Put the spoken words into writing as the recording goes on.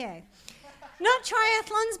Yeah. Not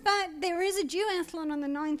triathlons, but there is a duathlon on the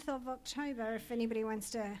 9th of October if anybody wants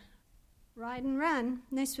to ride and run.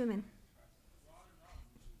 No swimming.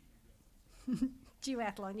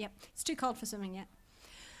 Duathlon, yep. It's too cold for swimming yet.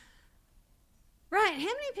 Right, how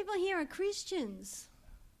many people here are Christians?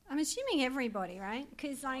 I'm assuming everybody, right?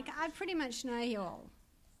 Because, I pretty much know you all.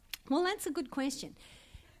 Well, that's a good question.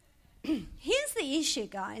 Here's the issue,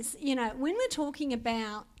 guys. When we're talking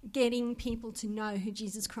about getting people to know who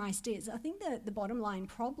Jesus Christ is, I think that the bottom line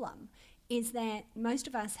problem is that most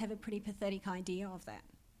of us have a pretty pathetic idea of that.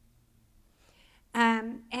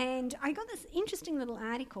 And I got this interesting little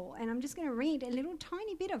article, and I'm just going to read a little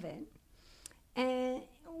tiny bit of it,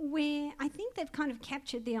 where I think they've kind of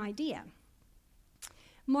captured the idea.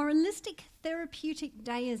 Moralistic therapeutic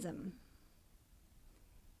deism.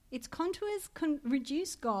 Its contours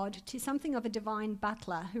reduce God to something of a divine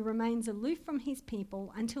butler who remains aloof from his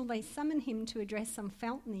people until they summon him to address some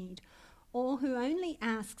felt need, or who only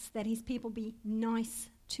asks that his people be nice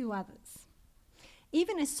to others.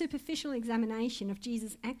 Even a superficial examination of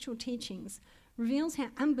Jesus' actual teachings reveals how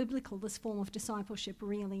unbiblical this form of discipleship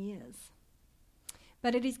really is.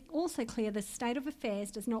 But it is also clear the state of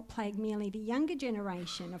affairs does not plague merely the younger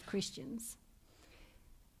generation of Christians.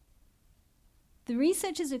 The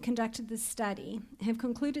researchers who conducted this study have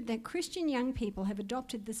concluded that Christian young people have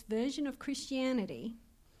adopted this version of Christianity,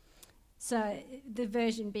 so the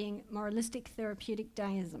version being moralistic therapeutic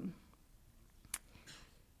deism,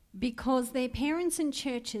 because their parents and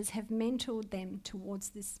churches have mentored them towards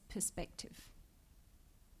this perspective.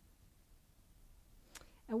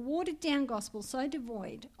 A watered-down gospel so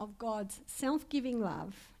devoid of God's self-giving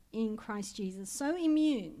love in Christ Jesus, so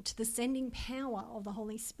immune to the sending power of the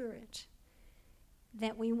Holy Spirit,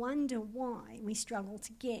 that we wonder why we struggle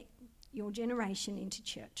to get your generation into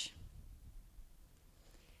church.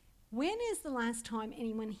 When is the last time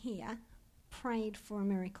anyone here prayed for a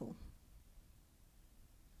miracle?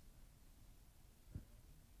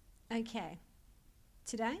 Okay.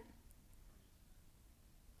 Today?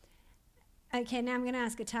 Okay, now I'm going to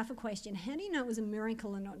ask a tougher question. How do you know it was a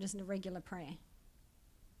miracle and not just a regular prayer?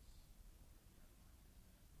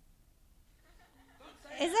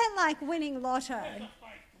 Is that like winning lotto?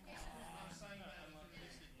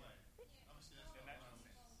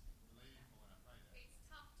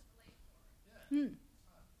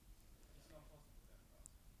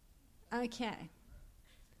 Okay.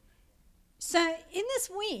 So in this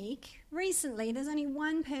week, recently, there's only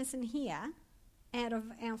one person here out of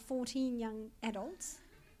our 14 young adults.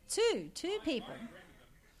 Two people.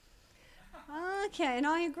 Okay, and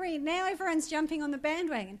I agree. Now everyone's jumping on the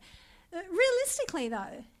bandwagon. Realistically,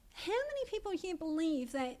 though, how many people here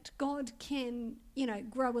believe that God can,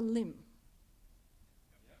 grow a limb?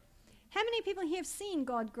 How many people here have seen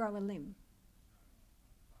God grow a limb?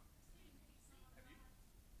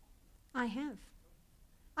 I have.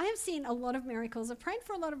 I have seen a lot of miracles. I've prayed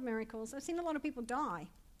for a lot of miracles. I've seen a lot of people die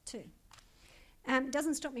too. It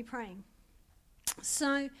doesn't stop me praying.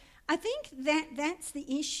 So I think that's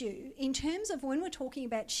the issue in terms of when we're talking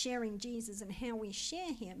about sharing Jesus and how we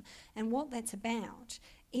share him and what that's about,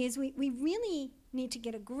 is we really need to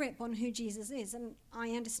get a grip on who Jesus is. And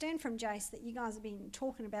I understand from Jace that you guys have been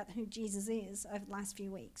talking about who Jesus is over the last few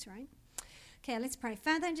weeks, right? Okay, let's pray.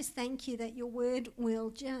 Father, I just thank you that your word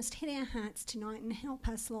will just hit our hearts tonight and help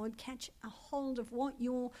us, Lord, catch a hold of what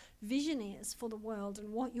your vision is for the world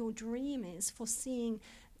and what your dream is for seeing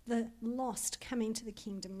the lost come into the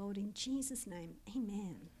kingdom, Lord, in Jesus' name,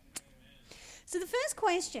 amen. So the first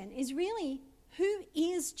question is really, who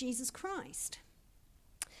is Jesus Christ?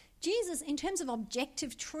 Jesus, in terms of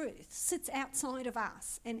objective truth, sits outside of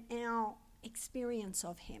us and our experience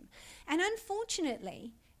of him. And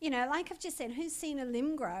unfortunately, like I've just said, who's seen a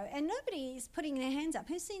limb grow? And nobody is putting their hands up.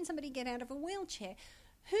 Who's seen somebody get out of a wheelchair?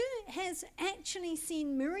 Who has actually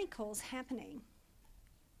seen miracles happening?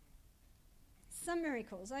 Some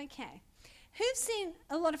miracles, okay. Who's seen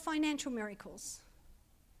a lot of financial miracles?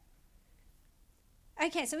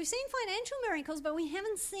 Okay, so we've seen financial miracles, but we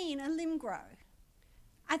haven't seen a limb grow.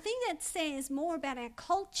 I think that says more about our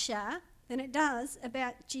culture than it does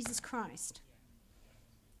about Jesus Christ.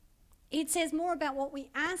 It says more about what we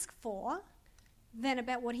ask for than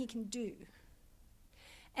about what he can do.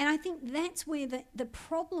 And I think that's where the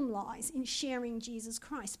problem lies in sharing Jesus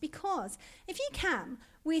Christ. Because if you come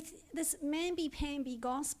with this mamby-pamby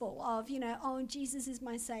gospel of, oh, Jesus is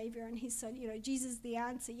my saviour and he's so, Jesus is the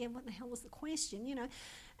answer. Yeah, what the hell was the question,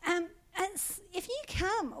 if you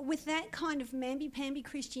come with that kind of mamby-pamby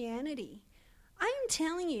Christianity, I am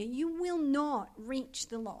telling you, you will not reach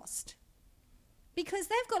the lost. Because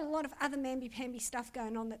they've got a lot of other mamby-pamby stuff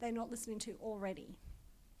going on that they're not listening to already.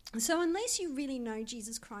 So unless you really know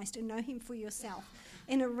Jesus Christ and know him for yourself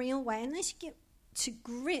in a real way, unless you get to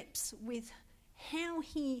grips with how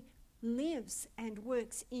he lives and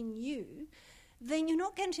works in you, then you're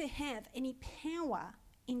not going to have any power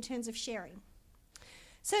in terms of sharing.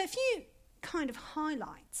 So a few kind of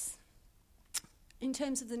highlights in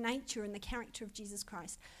terms of the nature and the character of Jesus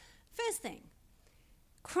Christ. First thing,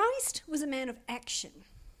 Christ was a man of action.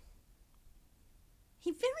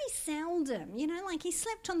 He very seldom, like he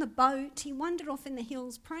slept on the boat, he wandered off in the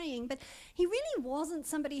hills praying, but he really wasn't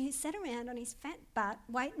somebody who sat around on his fat butt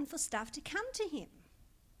waiting for stuff to come to him.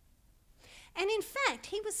 And in fact,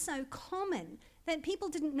 he was so common that people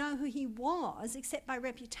didn't know who he was except by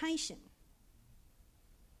reputation.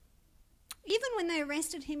 Even when they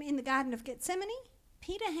arrested him in the Garden of Gethsemane,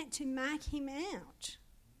 Judas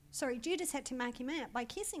had to mark him out by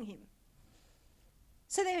kissing him.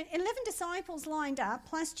 So there are 11 disciples lined up,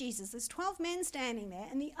 plus Jesus. There's 12 men standing there,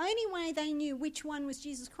 and the only way they knew which one was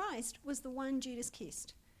Jesus Christ was the one Judas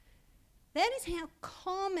kissed. That is how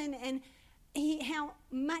common and how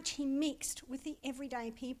much he mixed with the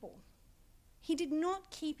everyday people. He did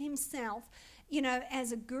not keep himself,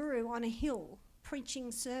 as a guru on a hill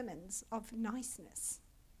preaching sermons of niceness.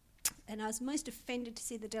 And I was most offended to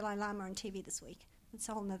see the Dalai Lama on TV this week. That's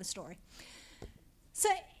a whole other story. So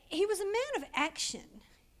he was a man of action,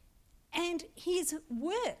 and his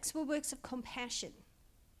works were works of compassion.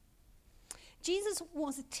 Jesus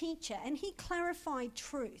was a teacher, and he clarified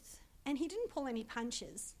truth, and he didn't pull any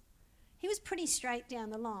punches. He was pretty straight down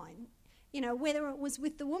the line. Whether it was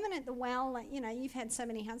with the woman at the well, you've had so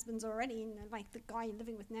many husbands already, like the guy you're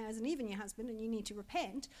living with now isn't even your husband and you need to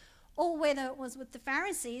repent, or whether it was with the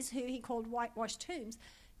Pharisees who he called whitewashed tombs,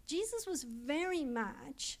 Jesus was very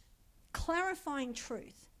much clarifying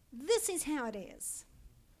truth. This is how it is.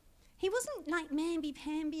 He wasn't like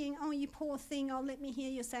mamby-pambying, oh, you poor thing, oh, let me hear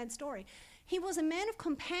your sad story. He was a man of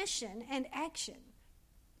compassion and action,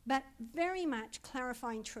 but very much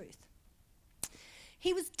clarifying truth.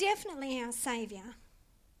 He was definitely our Saviour.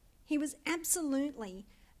 He was absolutely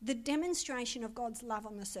the demonstration of God's love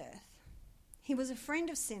on this earth. He was a friend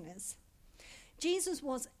of sinners. Jesus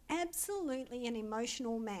was absolutely an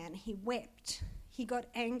emotional man. He wept. He got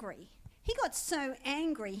angry. He got so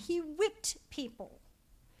angry, he whipped people.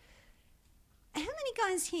 How many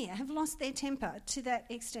guys here have lost their temper to that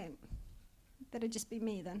extent? That'd just be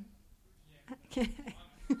me then. Yeah. Okay.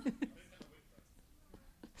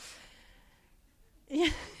 Yeah.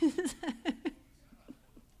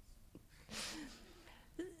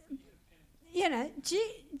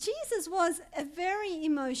 Jesus was a very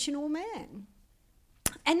emotional man.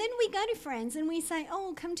 And then we go to friends and we say,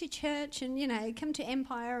 oh, come to church and, come to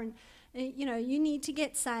Empire and, you need to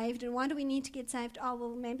get saved. And why do we need to get saved? Oh, well,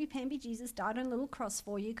 mamby-pamby Jesus died on a little cross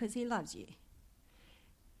for you because he loves you.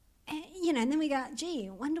 And then we go, gee,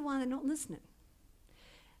 I wonder why they're not listening.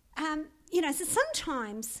 So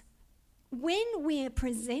sometimes when we're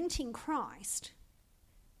presenting Christ,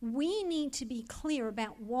 we need to be clear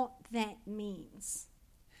about what that means,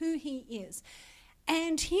 who he is.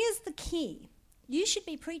 And here's the key. You should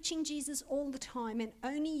be preaching Jesus all the time and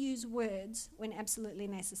only use words when absolutely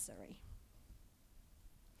necessary.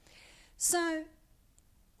 So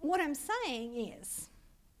what I'm saying is,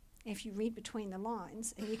 if you read between the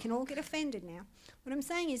lines, and you can all get offended now, what I'm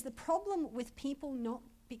saying is the problem with people not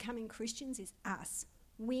becoming Christians is us.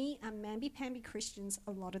 We are mamby-pamby Christians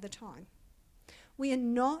a lot of the time. We are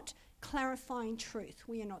not clarifying truth.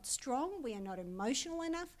 We are not strong. We are not emotional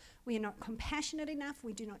enough. We are not compassionate enough.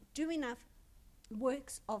 We do not do enough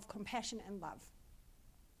works of compassion and love.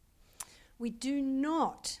 We do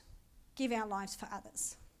not give our lives for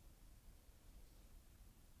others.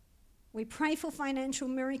 We pray for financial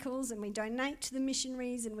miracles and we donate to the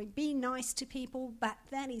missionaries and we be nice to people, but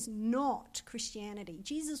that is not Christianity.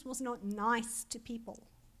 Jesus was not nice to people.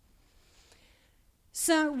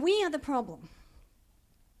 So we are the problem.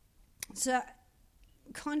 So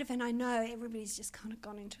and I know everybody's just kind of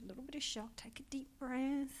gone into a little bit of shock. Take a deep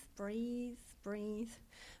breath, breathe.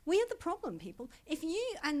 We are the problem, people. If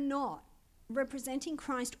you are not representing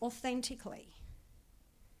Christ authentically,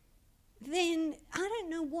 then I don't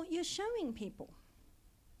know what you're showing people.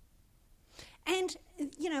 And,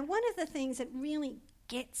 one of the things that really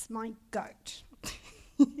gets my goat,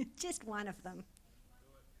 just one of them.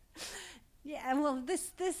 Yeah, well,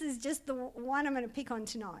 this is just the one I'm going to pick on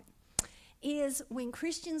tonight, is when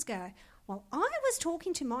Christians go, well, I was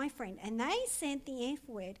talking to my friend and they said the F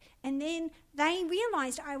word and then they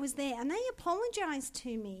realised I was there and they apologised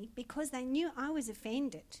to me because they knew I was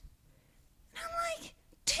offended. And I'm like,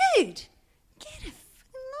 dude, get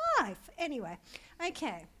a life. Anyway,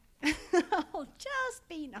 okay. Oh, just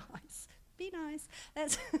be nice. Be nice.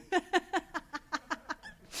 That's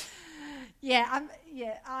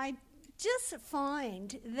I just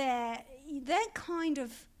find that kind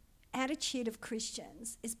of attitude of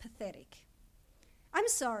Christians is pathetic. I'm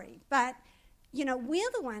sorry, but,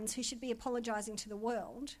 we're the ones who should be apologising to the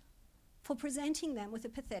world for presenting them with a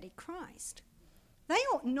pathetic Christ. They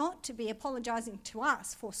ought not to be apologising to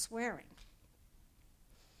us for swearing.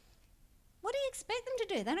 What do you expect them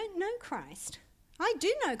to do? They don't know Christ. I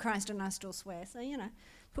do know Christ and I still swear, so,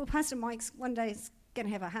 poor Pastor Mike's one day is going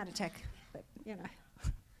to have a heart attack, but,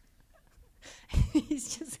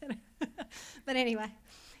 he's just going to... But anyway,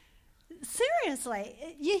 seriously,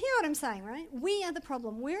 you hear what I'm saying, right? We are the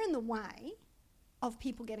problem. We're in the way of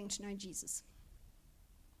people getting to know Jesus.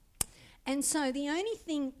 And so the only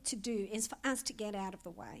thing to do is for us to get out of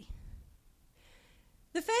the way.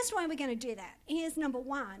 The first way we're going to do that is, number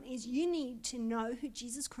one, is you need to know who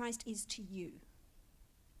Jesus Christ is to you.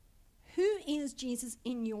 Who is Jesus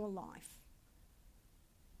in your life?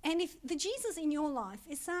 And if the Jesus in your life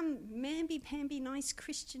is some mamby-pamby, nice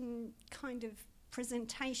Christian kind of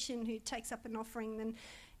presentation who takes up an offering, then,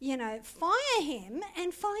 fire him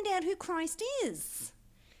and find out who Christ is.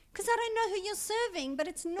 Because I don't know who you're serving, but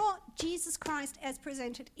it's not Jesus Christ as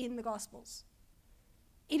presented in the Gospels.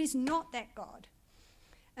 It is not that God.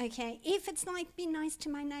 Okay, if it's like, be nice to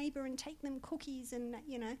my neighbour and take them cookies and,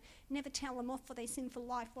 never tell them off for their sinful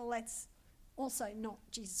life, well, that's also not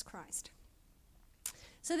Jesus Christ.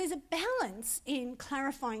 So there's a balance in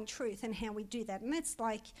clarifying truth and how we do that. And that's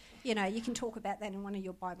like, you can talk about that in one of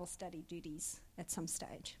your Bible study duties at some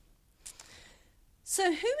stage.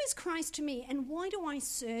 So who is Christ to me and why do I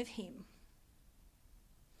serve him?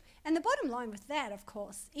 And the bottom line with that, of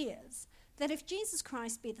course, is that if Jesus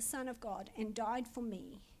Christ be the Son of God and died for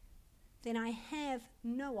me, then I have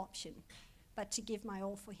no option but to give my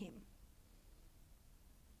all for him.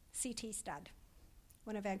 C.T. Studd,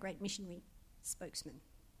 one of our great missionary spokesmen.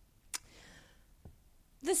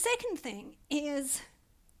 The second thing is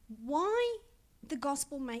why the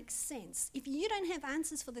gospel makes sense. If you don't have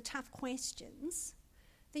answers for the tough questions,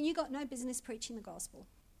 then you've got no business preaching the gospel.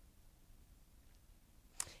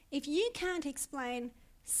 If you can't explain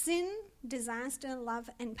sin, disaster, love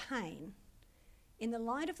and pain in the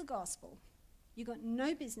light of the gospel, you've got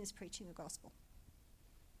no business preaching the gospel.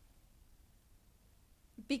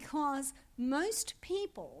 Because most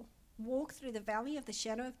people walk through the valley of the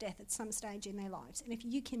shadow of death at some stage in their lives. And if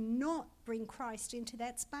you cannot bring Christ into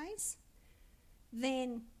that space,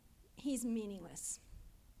 then he's meaningless.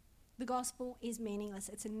 The gospel is meaningless.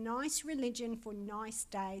 It's a nice religion for nice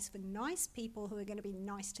days, for nice people who are going to be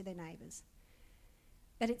nice to their neighbours.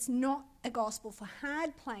 But it's not a gospel for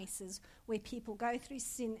hard places where people go through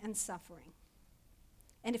sin and suffering.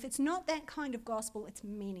 And if it's not that kind of gospel, it's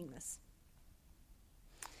meaningless.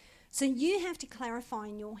 So you have to clarify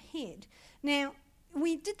in your head. Now,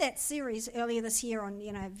 we did that series earlier this year on,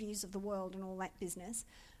 views of the world and all that business.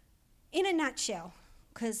 In a nutshell,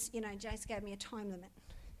 because, Jace gave me a time limit.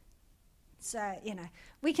 So,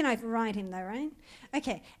 we can override him though, right?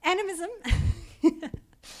 Okay, animism.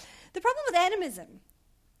 The problem with animism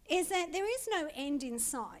is that there is no end in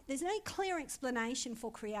sight. There's no clear explanation for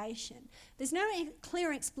creation. There's no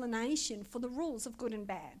clear explanation for the rules of good and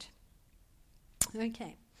bad.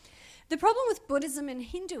 Okay. The problem with Buddhism and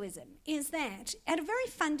Hinduism is that at a very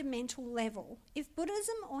fundamental level, if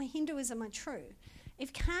Buddhism or Hinduism are true,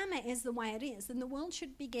 if karma is the way it is, then the world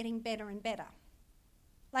should be getting better and better.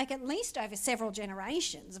 Like at least over several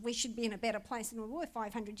generations, we should be in a better place than we were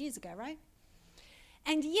 500 years ago, right?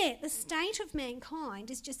 And yet the state of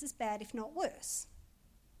mankind is just as bad, if not worse.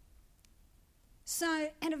 So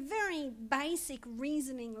at a very basic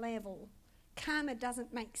reasoning level, karma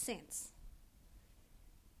doesn't make sense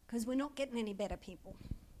because we're not getting any better, people.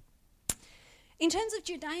 In terms of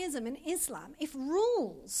Judaism and Islam, if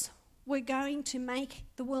rules were going to make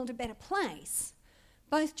the world a better place,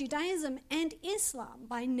 both Judaism and Islam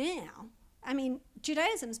by now,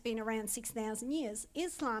 Judaism's been around 6,000 years,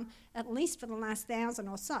 Islam at least for the last 1,000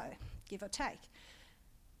 or so, give or take,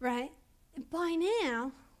 right? By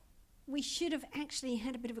now, we should have actually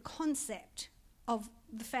had a bit of a concept of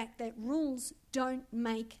the fact that rules don't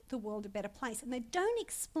make the world a better place and they don't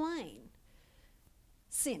explain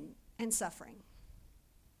sin and suffering.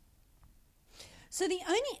 So the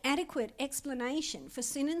only adequate explanation for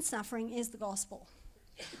sin and suffering is the gospel.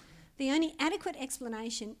 The only adequate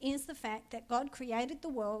explanation is the fact that God created the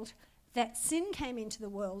world, that sin came into the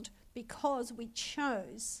world because we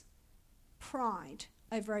chose pride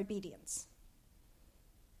over obedience.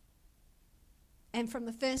 And from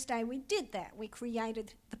the first day we did that, we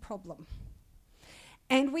created the problem.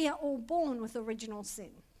 And we are all born with original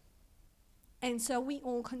sin. And so we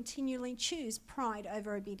all continually choose pride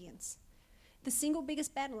over obedience. The single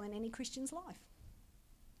biggest battle in any Christian's life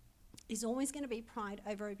is always going to be pride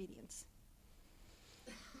over obedience.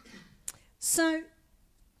 So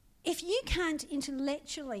if you can't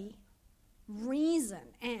intellectually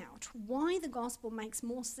reason out why the gospel makes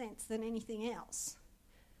more sense than anything else,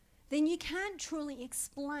 then you can't truly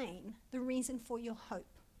explain the reason for your hope.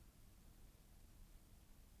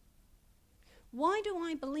 Why do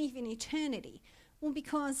I believe in eternity? Well,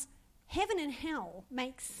 because heaven and hell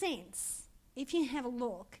make sense if you have a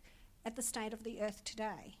look at the state of the earth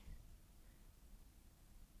today.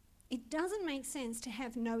 It doesn't make sense to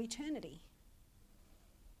have no eternity.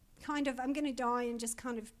 Kind of, I'm going to die and just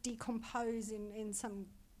kind of decompose in some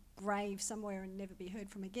grave somewhere and never be heard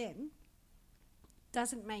from again.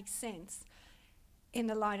 Doesn't make sense in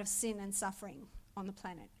the light of sin and suffering on the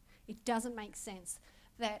planet. It doesn't make sense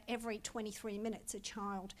that every 23 minutes a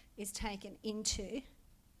child is taken into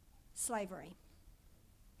slavery.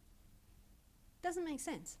 Doesn't make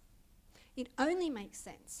sense. It only makes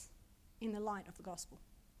sense in the light of the gospel.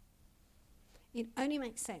 It only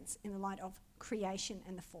makes sense in the light of creation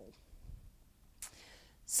and the fall.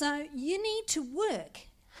 So you need to work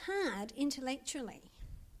hard intellectually.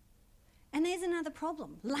 And there's another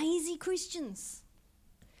problem. Lazy Christians.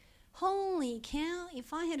 Holy cow,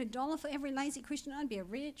 if I had $1 for every lazy Christian, I'd be a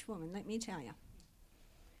rich woman, let me tell you.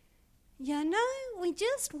 You know, we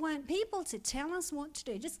just want people to tell us what to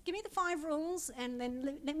do. Just give me the 5 rules and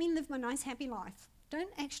then let me live my nice, happy life.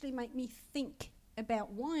 Don't actually make me think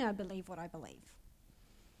about why I believe what I believe.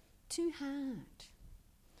 Too hard.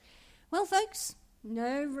 Well, folks,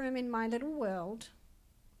 no room in my little world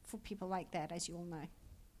for people like that, as you all know.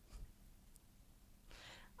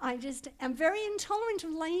 I just am very intolerant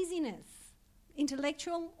of laziness,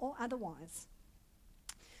 intellectual or otherwise.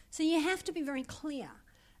 So you have to be very clear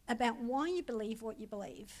about why you believe what you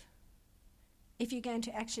believe if you're going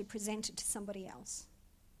to actually present it to somebody else.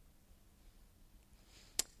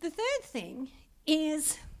 The third thing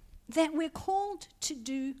is that we're called to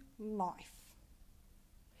do life.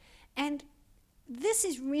 And this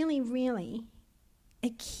is really, really a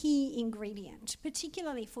key ingredient,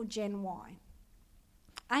 particularly for Gen Y.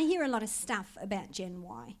 I hear a lot of stuff about Gen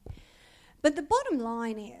Y. But the bottom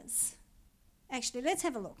line is, actually, let's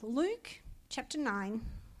have a look. Luke chapter 9.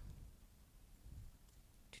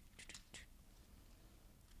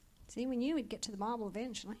 See, we knew we'd get to the Bible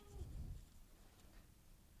eventually.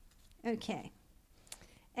 Okay.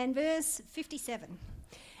 And verse 57.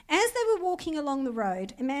 As they were walking along the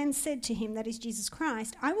road, a man said to him, that is Jesus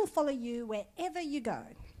Christ, I will follow you wherever you go.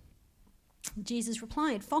 Jesus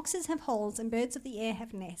replied, foxes have holes and birds of the air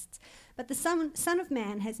have nests, but the Son of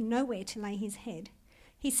Man has nowhere to lay his head.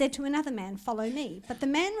 He said to another man, follow me. But the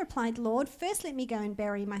man replied, Lord, first let me go and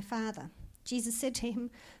bury my father. Jesus said to him,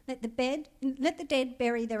 let the dead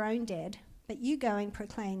bury their own dead, but you go and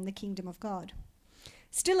proclaim the kingdom of God.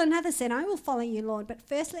 Still another said, I will follow you, Lord, but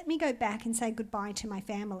first let me go back and say goodbye to my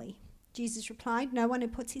family. Jesus replied, no one who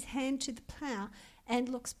puts his hand to the plough and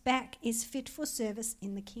looks back is fit for service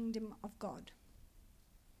in the kingdom of God.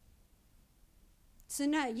 So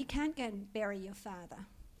no, you can't go and bury your father.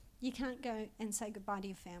 You can't go and say goodbye to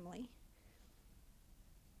your family.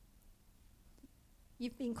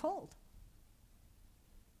 You've been called.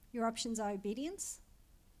 Your options are obedience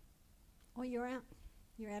or you're out.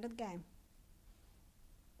 You're out of the game.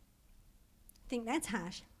 I think that's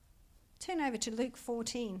harsh. Turn over to Luke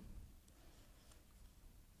 14.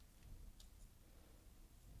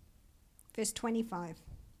 Verse 25.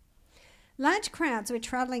 Large crowds were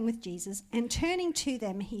travelling with Jesus, and turning to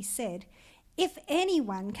them he said, if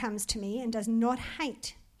anyone comes to me and does not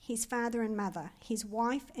hate his father and mother, his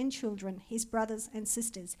wife and children, his brothers and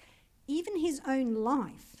sisters, even his own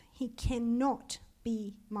life, he cannot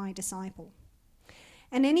be my disciple.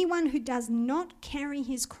 And anyone who does not carry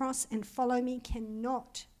his cross and follow me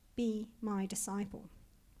cannot be my disciple.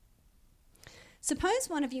 Suppose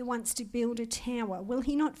one of you wants to build a tower. Will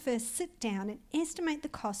he not first sit down and estimate the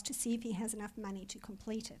cost to see if he has enough money to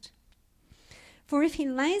complete it? For if he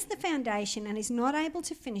lays the foundation and is not able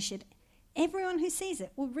to finish it, everyone who sees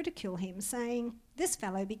it will ridicule him, saying, this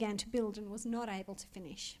fellow began to build and was not able to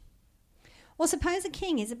finish. Or suppose a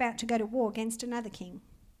king is about to go to war against another king.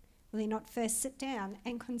 Will he not first sit down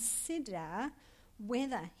and consider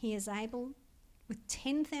whether he is able with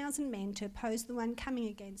 10,000 men to oppose the one coming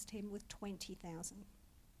against him with 20,000?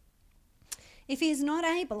 If he is not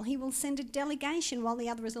able, he will send a delegation while the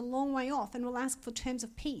other is a long way off and will ask for terms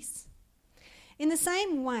of peace. In the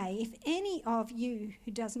same way, if any of you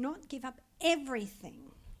who does not give up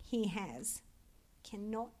everything he has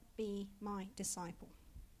cannot be my disciple.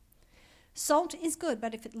 Salt is good,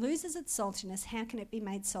 but if it loses its saltiness, how can it be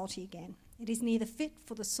made salty again? It is neither fit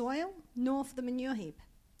for the soil nor for the manure heap.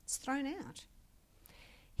 It's thrown out.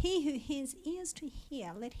 He who has ears to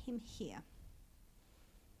hear, let him hear.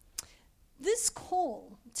 This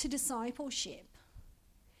call to discipleship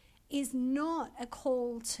is not a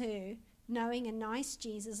call to knowing a nice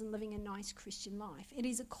Jesus and living a nice Christian life. It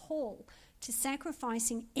is a call to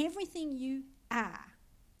sacrificing everything you are,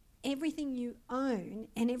 everything you own,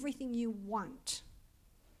 and everything you want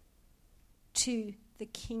to the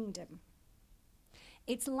kingdom.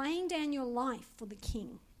 It's laying down your life for the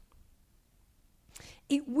King.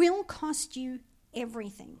 It will cost you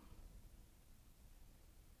everything.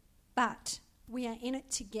 But we are in it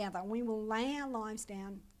together. We will lay our lives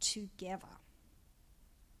down together.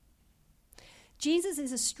 Jesus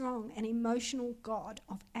is a strong and emotional God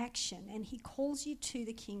of action, and he calls you to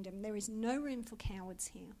the kingdom. There is no room for cowards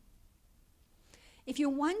here. If you're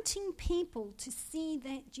wanting people to see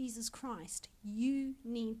that Jesus Christ, you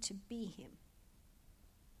need to be him.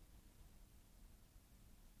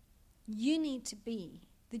 You need to be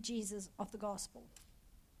the Jesus of the gospel.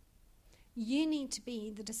 You need to be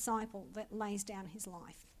the disciple that lays down his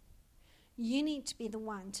life. You need to be the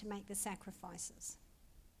one to make the sacrifices.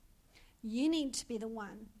 You need to be the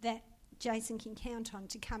one that Jason can count on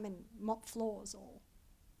to come and mop floors or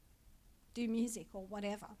do music or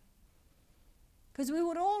whatever. Because we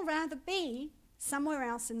would all rather be somewhere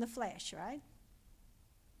else in the flesh, right?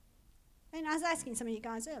 And I was asking some of you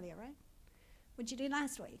guys earlier, right? What did you do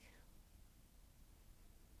last week?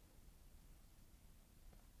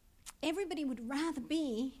 Everybody would rather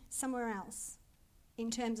be somewhere else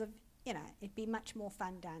in terms of, it'd be much more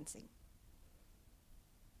fun dancing.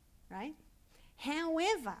 Right?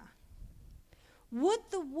 However, would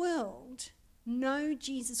the world know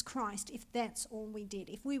Jesus Christ if that's all we did?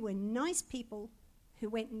 If we were nice people who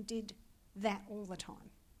went and did that all the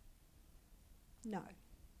time? No.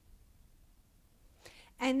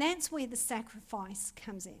 And that's where the sacrifice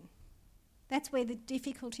comes in. That's where the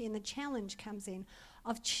difficulty and the challenge comes in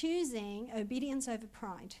of choosing obedience over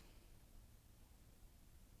pride.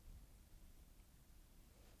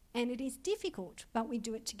 And it is difficult, but we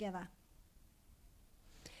do it together.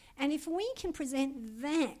 And if we can present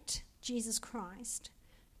that Jesus Christ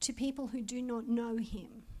to people who do not know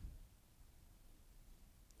him,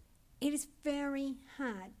 it is very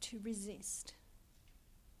hard to resist.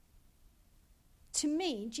 To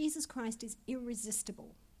me, Jesus Christ is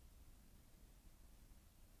irresistible.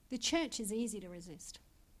 The church is easy to resist.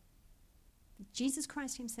 Jesus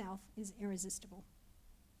Christ himself is irresistible.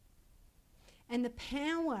 And the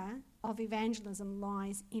power of evangelism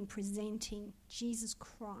lies in presenting Jesus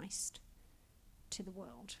Christ to the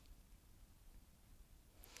world.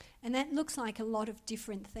 And that looks like a lot of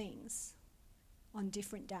different things on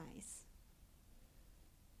different days.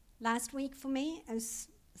 Last week for me, as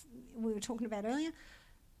we were talking about earlier,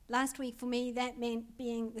 last week for me that meant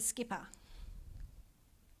being the skipper.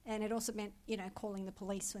 And it also meant, calling the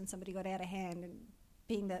police when somebody got out of hand and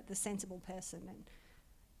being the sensible person and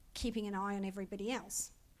keeping an eye on everybody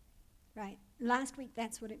else, right? Last week,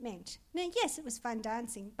 that's what it meant. Now, yes, it was fun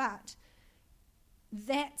dancing, but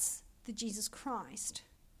that's the Jesus Christ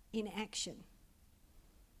in action.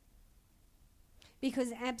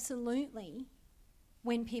 Because absolutely,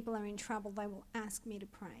 when people are in trouble, they will ask me to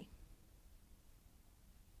pray.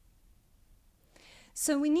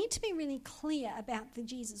 So we need to be really clear about the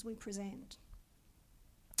Jesus we present.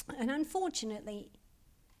 And unfortunately,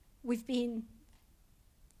 we've been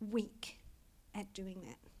weak at doing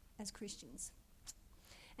that as Christians.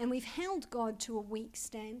 And we've held God to a weak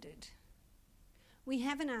standard. We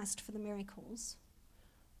haven't asked for the miracles.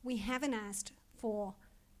 We haven't asked for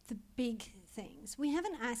the big things. We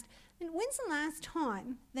haven't asked, and when's the last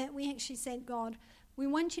time that we actually said, God, we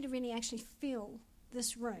want you to really actually fill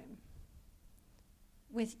this room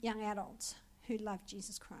with young adults who love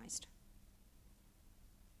Jesus Christ?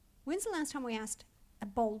 When's the last time we asked a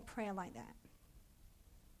bold prayer like that?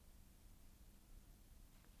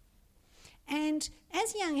 And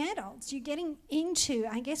as young adults, you're getting into,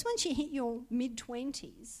 I guess once you hit your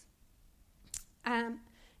mid-20s,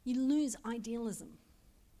 you lose idealism.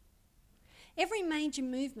 Every major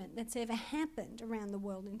movement that's ever happened around the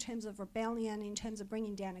world in terms of rebellion, in terms of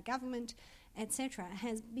bringing down a government, etc.,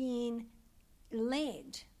 has been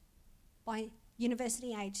led by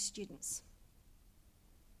university-age students.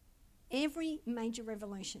 Every major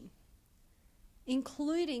revolution,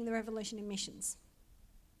 including the revolution in missions,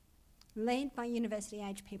 led by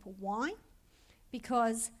university-age people. Why?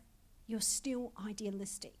 Because you're still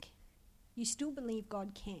idealistic. You still believe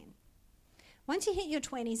God can. Once you hit your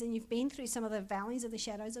 20s and you've been through some of the valleys of the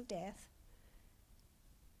shadows of death,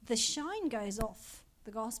 the shine goes off the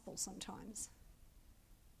gospel sometimes.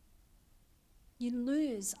 You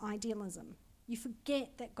lose idealism. You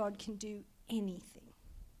forget that God can do anything.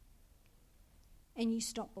 And you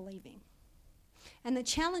stop believing. And the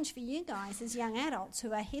challenge for you guys as young adults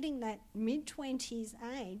who are hitting that mid-20s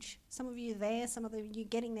age, some of you there, some of you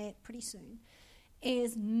getting there pretty soon,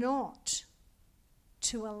 is not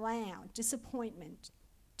to allow disappointment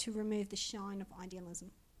to remove the shine of idealism.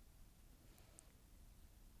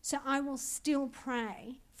 So I will still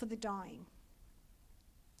pray for the dying.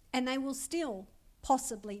 And they will still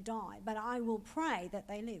possibly die, but I will pray that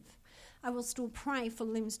they live. I will still pray for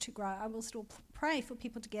limbs to grow. I will still pray for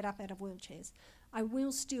people to get up out of wheelchairs. I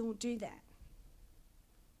will still do that.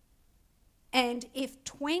 And if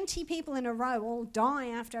 20 people in a row all die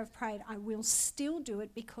after I've prayed, I will still do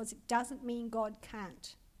it because it doesn't mean God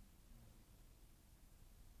can't.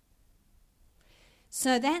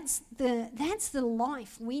 So that's the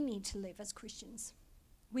life we need to live as Christians.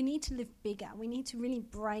 We need to live bigger. We need to really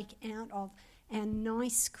break out of our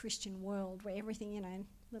nice Christian world where everything,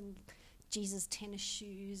 little Jesus tennis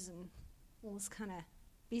shoes and all this kind of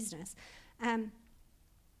business.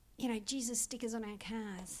 Jesus stickers on our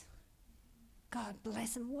cars. God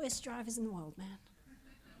bless them. Worst drivers in the world, man.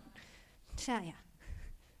 Tell ya.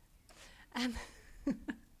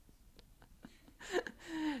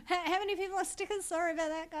 How many people have stickers? Sorry about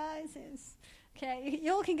that, guys. Okay,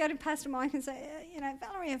 you all can go to Pastor Mike and say,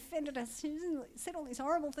 Valerie offended us. She said all these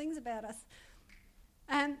horrible things about us.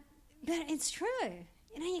 But it's true.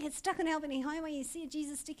 You get stuck on Albany Highway, you see a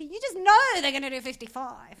Jesus sticker, you just know they're going to do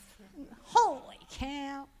 55. Holy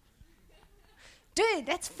cow. Dude,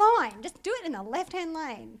 that's fine. Just do it in the left-hand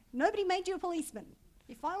lane. Nobody made you a policeman.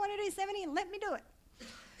 If I want to do 70, let me do it.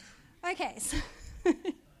 Okay, so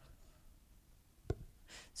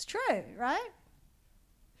it's true, right?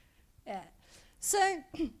 Yeah. So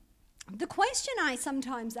the question I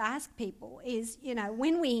sometimes ask people is,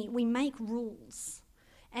 when we make rules,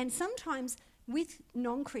 and sometimes with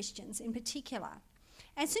non-Christians in particular,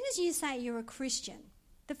 as soon as you say you're a Christian,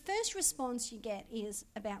 the first response you get is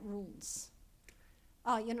about rules.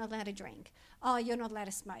 Oh, you're not allowed to drink. Oh, you're not allowed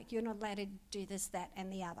to smoke. You're not allowed to do this, that,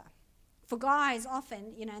 and the other. For guys,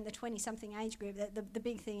 often, in the 20-something age group, the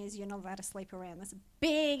big thing is you're not allowed to sleep around. That's a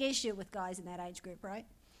big issue with guys in that age group, right?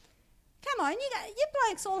 Come on, you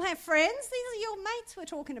blokes all have friends. These are your mates we're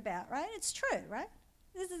talking about, right? It's true, right?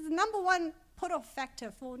 This is the number one put-off factor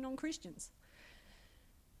for non-Christians.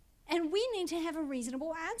 And we need to have a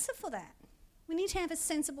reasonable answer for that. We need to have a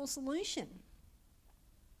sensible solution.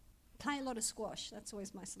 Play a lot of squash. That's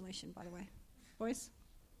always my solution, by the way. Boys?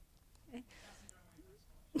 Yeah.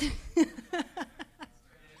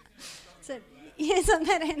 So, yes, on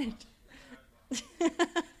that end.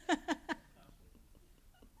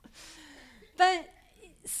 But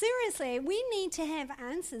seriously, we need to have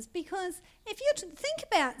answers, because if you think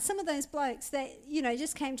about some of those blokes that,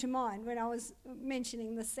 just came to mind when I was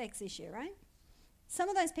mentioning the sex issue, right? Some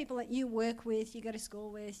of those people that you work with, you go to school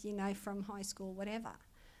with, from high school, whatever.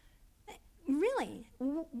 Really,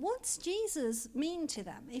 what's Jesus mean to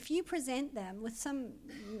them? If you present them with some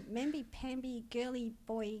mamby-pamby, girly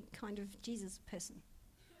boy kind of Jesus person.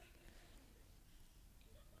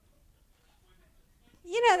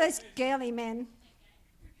 Those girly men.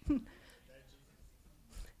 Well,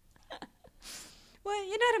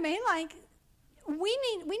 you know what I mean? Like, we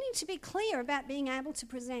need to be clear about being able to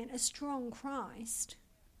present a strong Christ.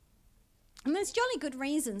 And there's jolly good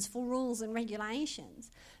reasons for rules and regulations,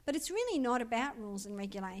 but it's really not about rules and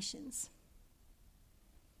regulations.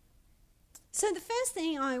 So the first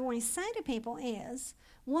thing I want to say to people is,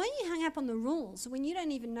 why are you hung up on the rules when you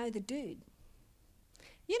don't even know the dude?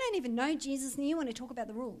 You don't even know Jesus and you want to talk about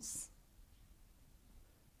the rules.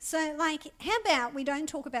 So, how about we don't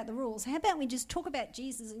talk about the rules? How about we just talk about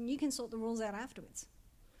Jesus and you can sort the rules out afterwards?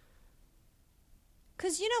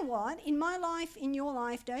 Because you know what? In my life, in your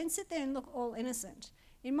life, don't sit there and look all innocent.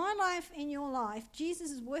 In my life, in your life, Jesus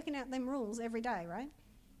is working out them rules every day, right?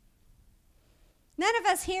 None of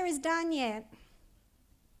us here is done yet.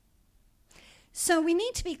 So we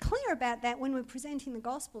need to be clear about that when we're presenting the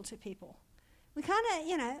gospel to people. We kind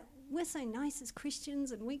of, we're so nice as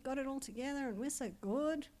Christians and we got it all together and we're so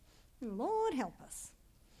good. And Lord help us.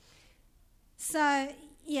 So,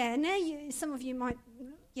 now some of you might,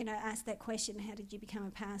 ask that question, how did you become a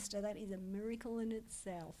pastor? That is a miracle in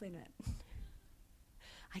itself, isn't it?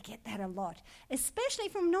 I get that a lot, especially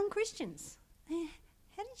from non-Christians.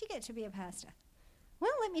 How did you get to be a pastor?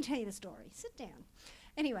 Well, let me tell you the story. Sit down.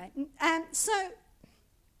 Anyway, so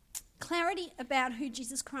clarity about who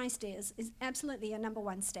Jesus Christ is absolutely a number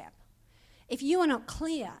one step. If you are not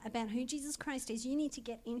clear about who Jesus Christ is, you need to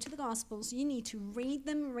get into the Gospels. You need to read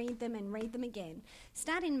them, and read them again.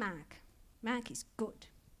 Start in Mark. Mark is good.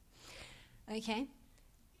 Okay?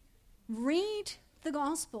 Read the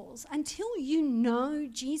Gospels until you know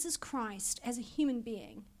Jesus Christ as a human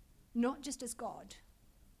being, not just as God.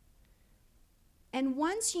 And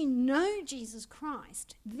once you know Jesus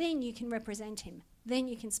Christ, then you can represent him. Then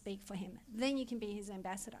you can speak for him. Then you can be his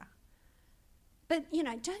ambassador. But,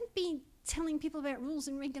 don't be telling people about rules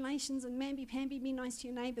and regulations and mamby-pamby, be nice to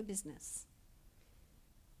your neighbour business.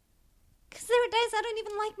 Because there are days I don't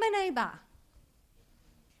even like my neighbour.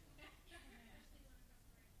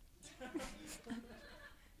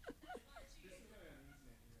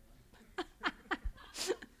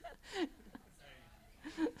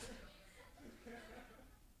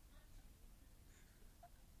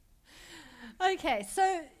 Okay,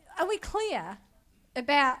 so are we clear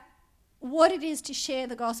about what it is to share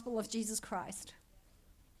the gospel of Jesus Christ?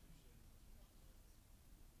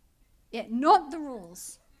 Yeah, not the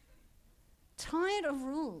rules. Tired of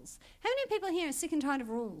rules. How many people here are sick and tired of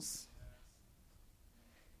rules?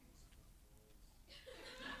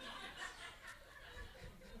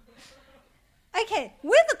 Okay,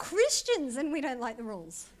 we're the Christians and we don't like the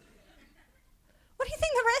rules. What do you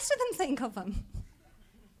think the rest of them think of them?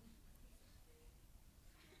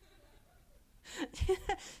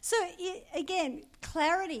 So, again,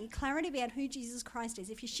 clarity about who Jesus Christ is.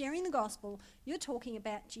 If you're sharing the gospel, you're talking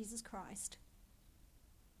about Jesus Christ.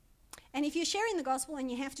 And if you're sharing the gospel and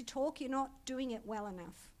you have to talk, you're not doing it well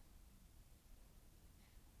enough.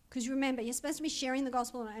 Because remember, you're supposed to be sharing the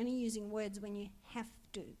gospel and only using words when you have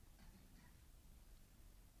to.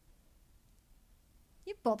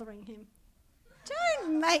 You're bothering him.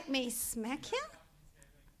 Don't make me smack you.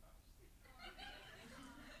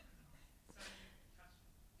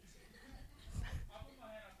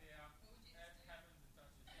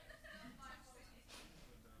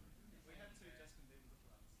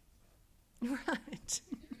 Right.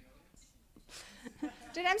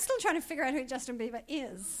 Dude, I'm still trying to figure out who Justin Bieber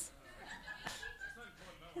is.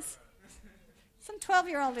 Some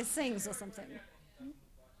 12-year-old who sings or something.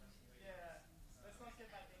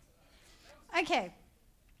 Okay.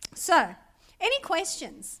 So, any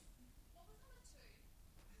questions?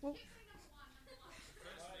 Well,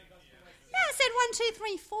 yeah, I said 1, 2,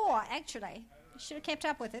 3, 4, actually. I should have kept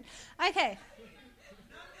up with it. Okay.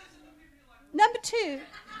 Number 2.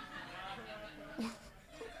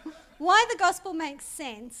 Why the gospel makes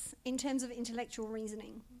sense in terms of intellectual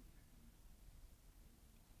reasoning.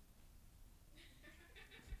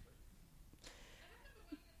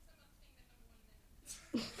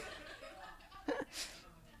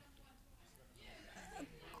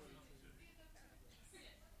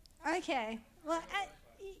 Okay. Well,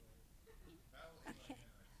 okay.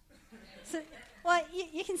 So, well,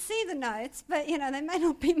 you can see the notes, but there may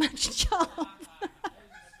not be much job.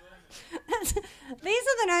 These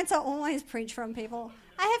are the notes I always preach from, people.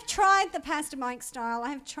 I have tried the Pastor Mike style. I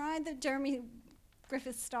have tried the Jeremy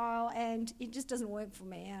Griffith style, and it just doesn't work for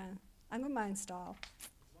me. I've got my own style.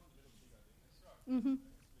 Mm-hmm.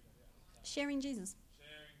 Sharing Jesus.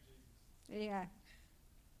 There you go.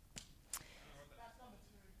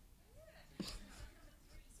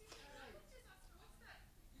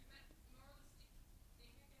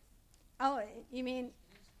 Oh, you mean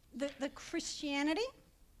the Christianity?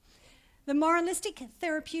 The moralistic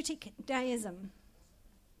therapeutic deism.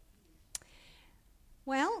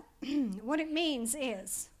 Well, what it means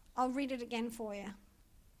is, I'll read it again for you.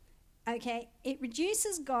 Okay, it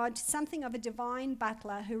reduces God to something of a divine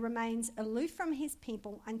butler who remains aloof from his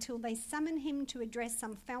people until they summon him to address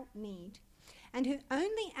some felt need, and who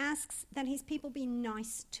only asks that his people be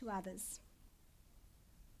nice to others.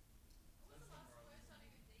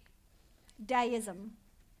 Deism.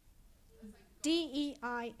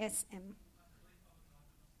 D-E-I-S-M.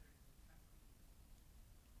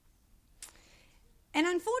 And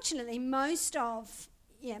unfortunately, most of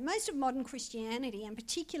modern Christianity, and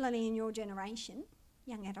particularly in your generation,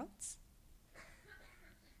 young adults,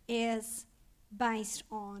 is based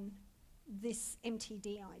on this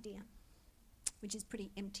MTD idea, which is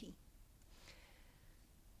pretty empty.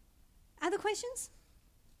 Other questions?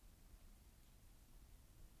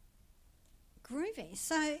 Groovy.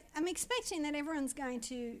 So I'm expecting that everyone's going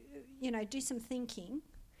to, do some thinking.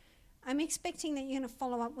 I'm expecting that you're going to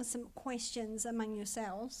follow up with some questions among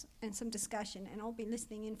yourselves and some discussion, and I'll be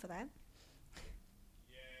listening in for that.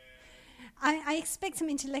 Yeah. I expect some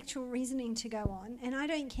intellectual reasoning to go on, and I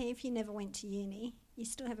don't care if you never went to uni. You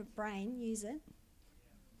still have a brain, use it.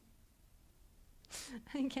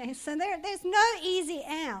 Okay, so there's no easy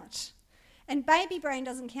out. And baby brain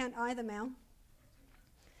doesn't count either, Mel.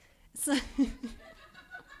 So,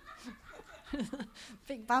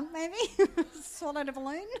 big bump maybe? Swallowed a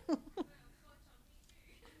balloon?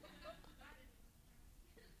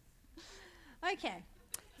 Okay.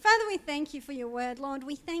 Father, we thank you for your word, Lord.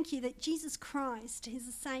 We thank you that Jesus Christ is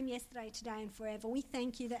the same yesterday, today, and forever. We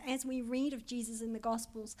thank you that as we read of Jesus in the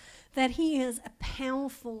Gospels, that he is a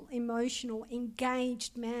powerful, emotional,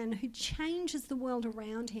 engaged man who changes the world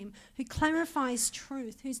around him, who clarifies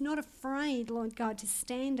truth, who's not afraid, Lord God, to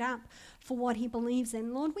stand up for what he believes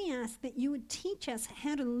in. Lord, we ask that you would teach us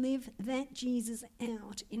how to live that Jesus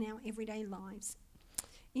out in our everyday lives.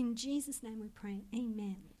 In Jesus' name we pray.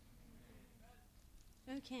 Amen.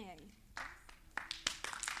 Okay.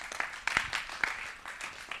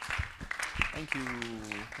 Thank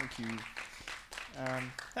you.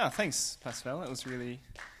 Thanks, Pastor Val. That was really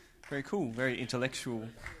very cool, very intellectual.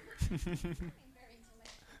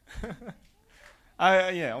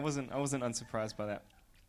 I wasn't unsurprised by that.